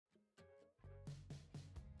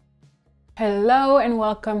Hello and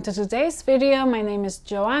welcome to today's video. My name is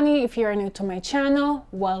Joanny. If you are new to my channel,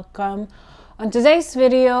 welcome. On today's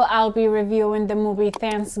video, I'll be reviewing the movie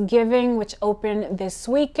Thanksgiving, which opened this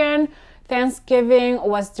weekend. Thanksgiving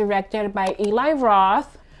was directed by Eli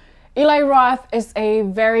Roth. Eli Roth is a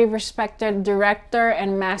very respected director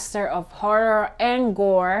and master of horror and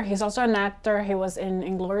gore. He's also an actor. He was in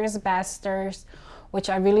Inglourious Basterds, which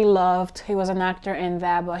I really loved. He was an actor in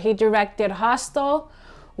that, but he directed Hostel,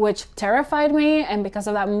 which terrified me, and because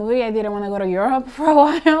of that movie I didn't want to go to Europe for a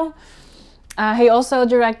while. He also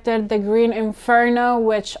directed The Green Inferno,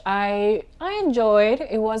 which I enjoyed.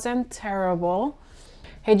 It wasn't terrible.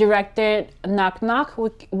 He directed Knock Knock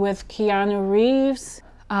with Keanu Reeves,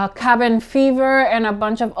 Cabin Fever, and a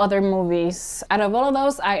bunch of other movies. Out of all of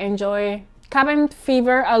those, I enjoy Cabin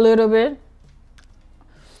Fever a little bit.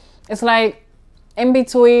 It's like in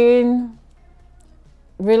between.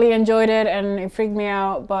 Really enjoyed it and it freaked me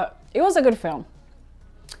out, but it was a good film.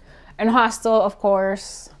 And Hostel, of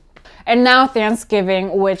course. And now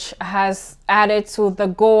Thanksgiving, which has added to the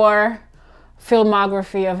gore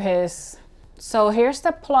filmography of his. So here's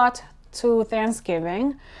the plot to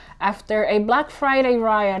Thanksgiving. After a Black Friday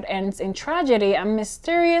riot ends in tragedy, a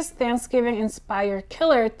mysterious Thanksgiving-inspired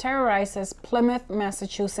killer terrorizes Plymouth,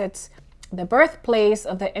 Massachusetts, the birthplace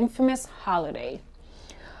of the infamous holiday.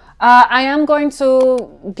 I am going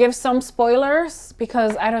to give some spoilers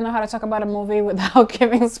because I don't know how to talk about a movie without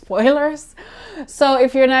giving spoilers. So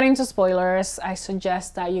if you're not into spoilers, I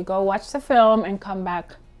suggest that you go watch the film and come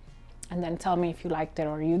back and then tell me if you liked it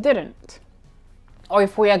or you didn't, or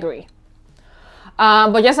if we agree.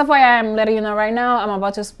 But just FYI, I'm letting you know right now, I'm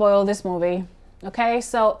about to spoil this movie. Okay,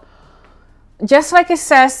 so just like it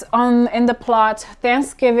says in the plot,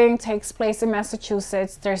 Thanksgiving takes place in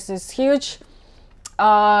Massachusetts. There's this huge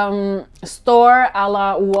store a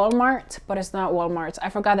la Walmart, but it's not Walmart. I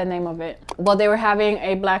forgot the name of it. But they were having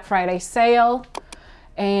a Black Friday sale,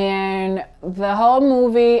 and the whole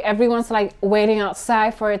movie, everyone's like waiting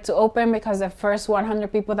outside for it to open because the first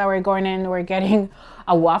 100 people that were going in were getting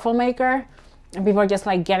a waffle maker, and people are just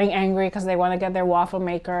like getting angry because they want to get their waffle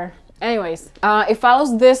maker. Anyways, it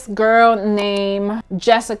follows this girl named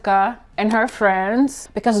Jessica and her friends,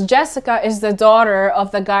 because Jessica is the daughter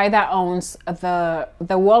of the guy that owns the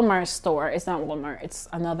Walmart store. It's not Walmart, it's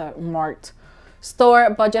another Mart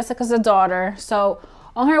store, but Jessica's the daughter. So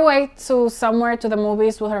on her way to somewhere, to the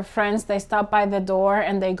movies with her friends, they stop by the door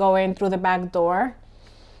and they go in through the back door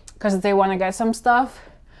because they want to get some stuff.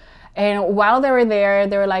 And while they were there,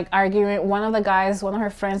 they were like arguing. One of her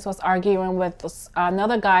friends was arguing with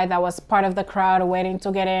another guy that was part of the crowd waiting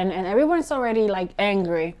to get in, and everyone's already like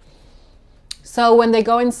angry. So when they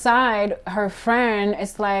go inside, her friend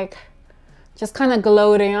is like just kind of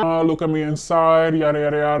gloating. Look at me inside, yada,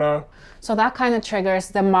 yada, yada. So that kind of triggers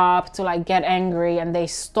the mob to like get angry, and they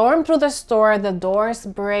storm through the store, the doors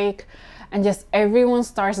break, and just everyone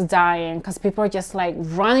starts dying because people are just like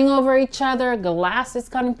running over each other. Glass is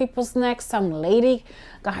cutting people's necks. Some lady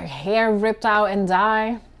got her hair ripped out and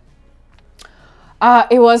died.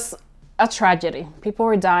 It was a tragedy. People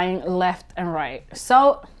were dying left and right.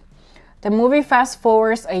 So the movie fast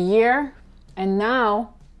forwards a year, and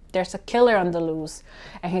now there's a killer on the loose,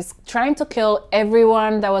 and he's trying to kill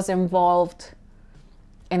everyone that was involved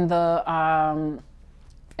in the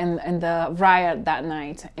riot that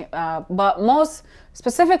night, but most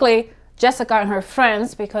specifically Jessica and her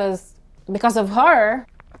friends, because of her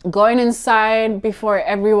going inside before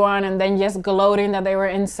everyone and then just gloating that they were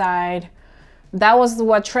inside. That was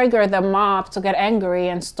what triggered the mob to get angry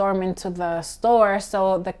and storm into the store.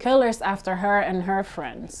 So the killer's after her and her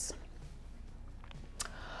friends.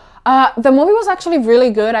 The movie was actually really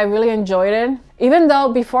good. I really enjoyed it. Even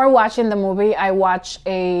though before watching the movie, I watched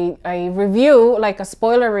a review, like a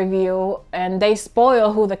spoiler review, and they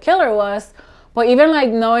spoil who the killer was. But even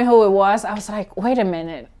like knowing who it was, I was like, wait a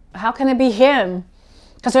minute, how can it be him?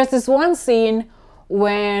 Because there's this one scene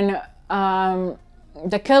when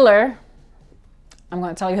the killer, I'm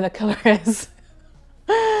going to tell you who the killer is.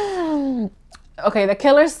 Okay, the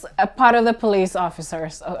killer's a part of the police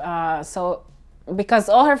officers. So because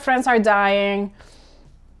all her friends are dying,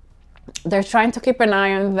 they're trying to keep an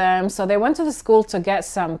eye on them. So they went to the school to get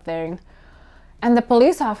something, and the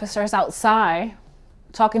police officer's outside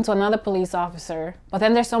talking to another police officer, but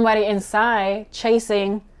then there's somebody inside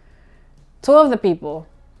chasing two of the people,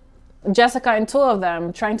 Jessica and two of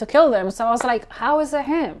them, trying to kill them. So I was like, how is it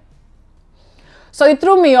him? So it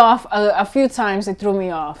threw me off a few times. It threw me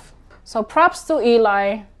off. So props to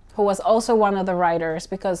Eli, who was also one of the writers,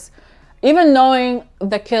 because even knowing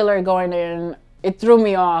the killer going in, it threw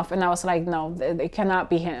me off, and I was like, no, it cannot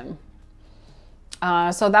be him.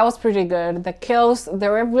 So that was pretty good. The kills, they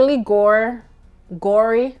were really gory.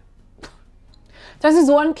 There's this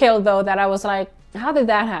one kill though that I was like, how did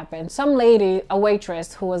that happen? Some lady, a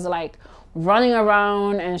waitress, who was like running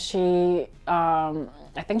around, and she,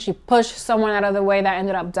 I think she pushed someone out of the way that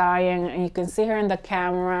ended up dying, and you can see her in the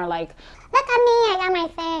camera like, look at me, I got my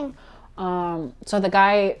thing. So the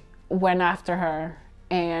guy went after her,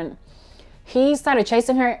 and he started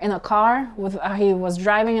chasing her in a car with, he was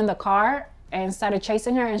driving in the car and started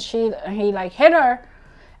chasing her, and he like hit her,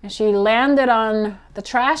 and she landed on the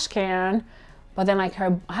trash can, but then like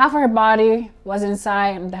half of her body was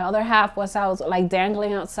inside and the other half was out, like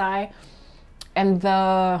dangling outside, and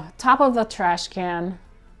the top of the trash can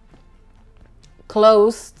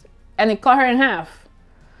closed and it cut her in half.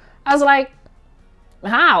 I was like,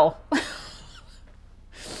 how?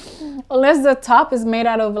 Unless the top is made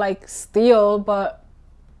out of like steel,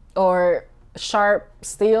 or sharp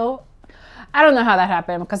steel. I don't know how that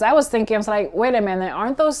happened, because I was thinking, I was like, wait a minute,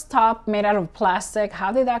 aren't those top made out of plastic?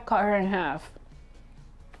 How did that cut her in half?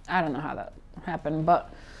 I don't know how that happened,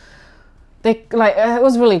 but they like, it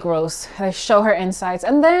was really gross. They show her insides,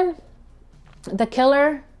 and then the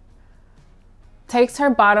killer takes her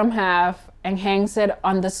bottom half and hangs it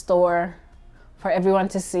on the store for everyone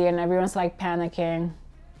to see, and everyone's like panicking.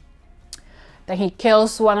 Then he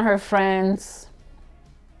kills one of her friends.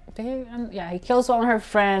 Yeah, he kills one of her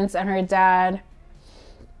friends and her dad.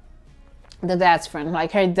 The dad's friend.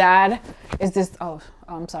 Like, her dad is this, oh,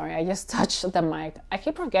 I'm sorry, I just touched the mic. I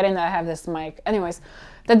keep forgetting that I have this mic. Anyways,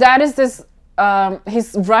 the dad is this,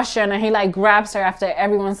 he's Russian, and he like grabs her after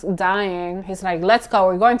everyone's dying. He's like, let's go,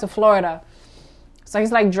 we're going to Florida. So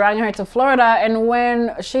he's like dragging her to Florida, and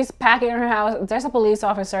when she's packing her house, there's a police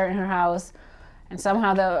officer in her house, and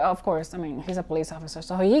somehow of course, I mean, he's a police officer.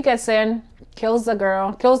 So he gets in, kills the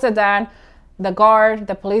girl, kills the dad, the guard,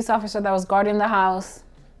 the police officer that was guarding the house,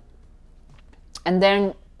 and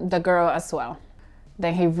then the girl as well.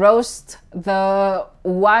 Then he roasts the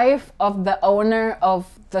wife of the owner of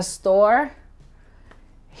the store.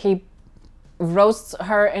 He roasts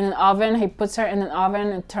her in an oven. He puts her in an oven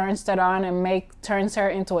and turns it on and turns her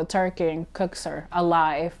into a turkey and cooks her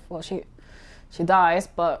alive. Well, she dies,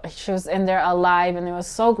 but she was in there alive, and it was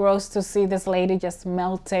so gross to see this lady just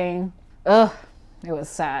melting. Ugh, it was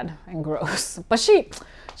sad and gross. But she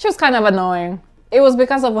was kind of annoying. It was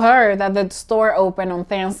because of her that the store opened on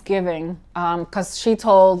Thanksgiving, because she's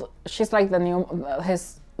like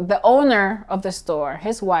the owner of the store,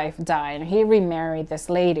 his wife died, and he remarried this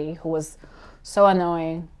lady who was so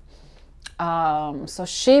annoying. So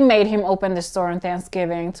she made him open the store on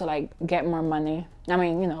Thanksgiving to like get more money. I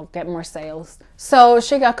mean, you know, get more sales. So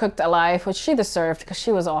she got cooked alive, which she deserved because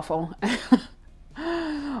she was awful.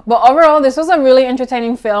 But overall, this was a really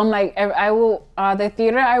entertaining film. Like, the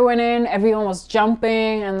theater I went in, everyone was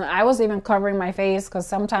jumping, and I was even covering my face because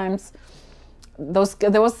sometimes there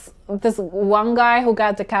was this one guy who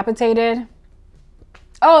got decapitated.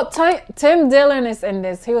 Oh, Tim Dillon is in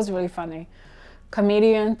this. He was really funny.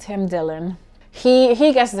 Comedian Tim Dillon. He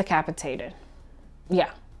gets decapitated. Yeah,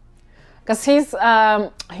 because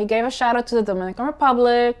he gave a shout out to the Dominican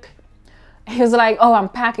Republic. He was like, oh, I'm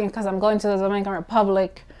packing because I'm going to the Dominican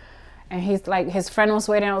Republic. And he's like, his friend was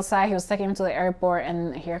waiting outside. He was taking him to the airport,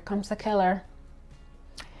 and here comes the killer.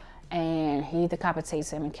 And he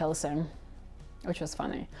decapitates him and kills him, which was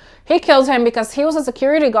funny. He killed him because he was a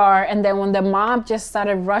security guard, and then when the mob just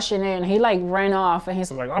started rushing in, he like ran off, and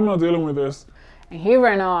he's like, I'm not dealing with this. And he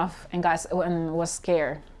ran off and was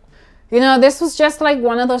scared. You know, this was just like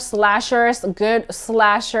one of those slashers, good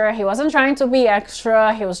slasher. He wasn't trying to be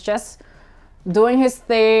extra. He was just doing his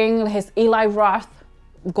thing, his Eli Roth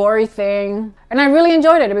gory thing. And I really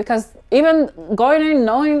enjoyed it because even going in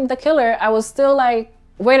knowing the killer, I was still like,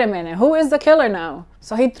 wait a minute, who is the killer now?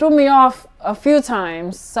 So he threw me off a few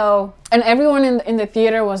times. So, and everyone in the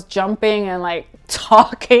theater was jumping and like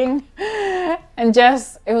talking, and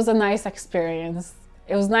just, it was a nice experience.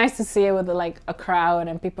 It was nice to see it with like a crowd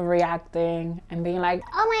and people reacting and being like,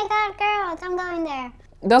 oh my God, girls, I'm going there.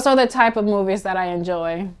 Those are the type of movies that I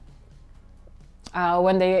enjoy.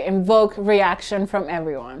 When they invoke reaction from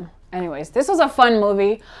everyone. Anyways, this was a fun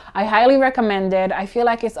movie. I highly recommend it. I feel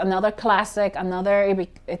like it's another classic,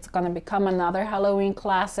 it's gonna become another Halloween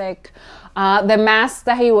classic. The mask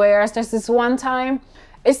that he wears, there's this one time,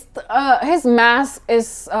 his mask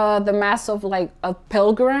is the mask of like a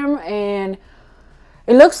pilgrim, and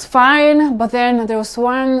it looks fine, but then there was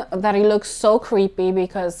one that he looks so creepy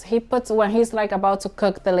because when he's like about to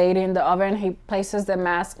cook the lady in the oven, he places the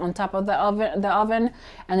mask on top of the oven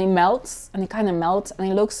and it melts, and it kind of melts,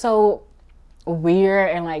 and it looks so weird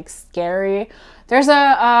and like scary. There's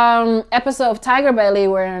a episode of Tigerbelly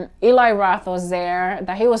where Eli Roth was there,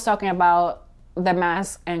 that he was talking about the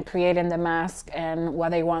mask and creating the mask and what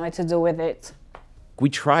they wanted to do with it. We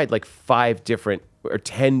tried like 5 different or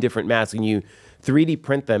 10 different masks, and you 3D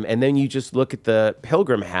print them, and then you just look at the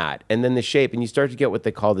pilgrim hat and then the shape, and you start to get what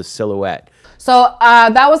they call the silhouette. So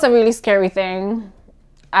that was a really scary thing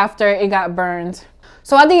after it got burned.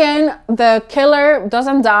 So at the end, the killer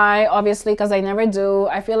doesn't die, obviously, because they never do.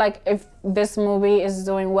 I feel like if this movie is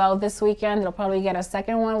doing well this weekend, they'll probably get a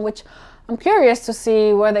second one, which I'm curious to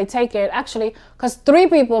see where they take it, actually, because 3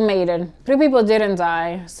 people made it. 3 people didn't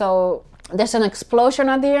die. So there's an explosion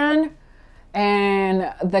at the end,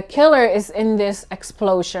 and the killer is in this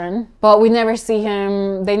explosion, but we never see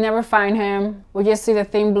him. They never find him. We just see the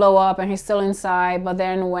thing blow up and he's still inside. But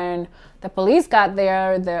then when the police got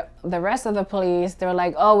there, the rest of the police, they were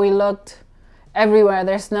like, oh, we looked everywhere.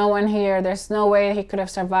 There's no one here. There's no way he could have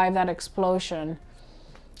survived that explosion.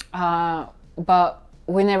 But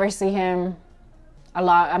we never see him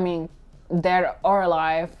alive. I mean, dead or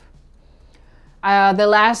alive. The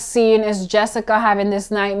last scene is Jessica having this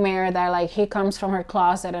nightmare that like he comes from her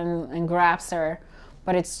closet and grabs her,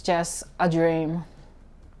 but it's just a dream.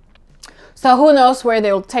 So who knows where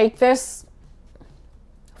they'll take this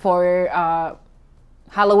for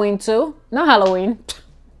Halloween 2? Not Halloween,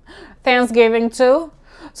 Thanksgiving 2.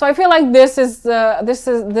 So I feel like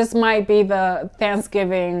this might be the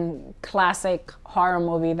Thanksgiving classic horror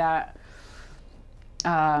movie that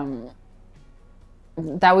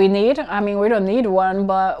that we need. I mean, we don't need one,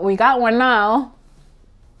 but we got one now.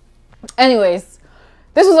 Anyways,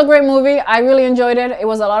 this was a great movie. I really enjoyed it. It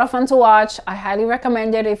was a lot of fun to watch. I highly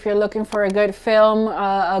recommend it if you're looking for a good film,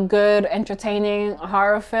 a good entertaining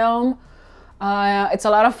horror film. It's a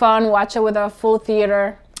lot of fun. Watch it with a full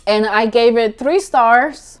theater. And I gave it 3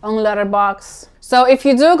 stars on Letterboxd. So if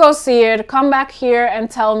you do go see it, come back here and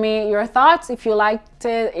tell me your thoughts. If you liked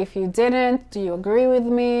it, if you didn't, do you agree with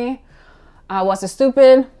me? Was it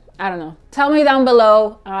stupid? I don't know. Tell me down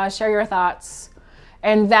below. Share your thoughts.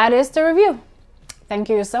 And that is the review. Thank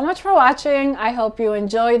you so much for watching. I hope you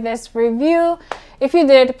enjoyed this review. If you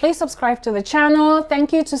did, please subscribe to the channel.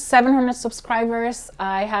 Thank you to 700 subscribers.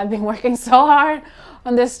 I have been working so hard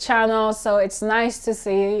on this channel, so it's nice to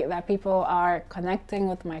see that people are connecting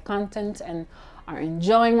with my content and are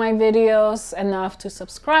enjoying my videos enough to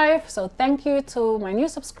subscribe. So thank you to my new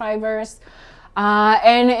subscribers.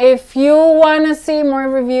 And if you want to see more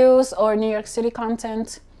reviews or New York City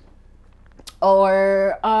content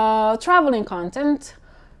or traveling content,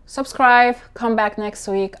 subscribe. Come back next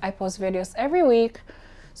week. I post videos every week.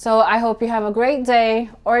 So I hope you have a great day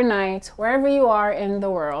or night wherever you are in the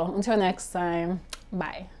world. Until next time,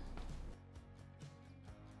 bye.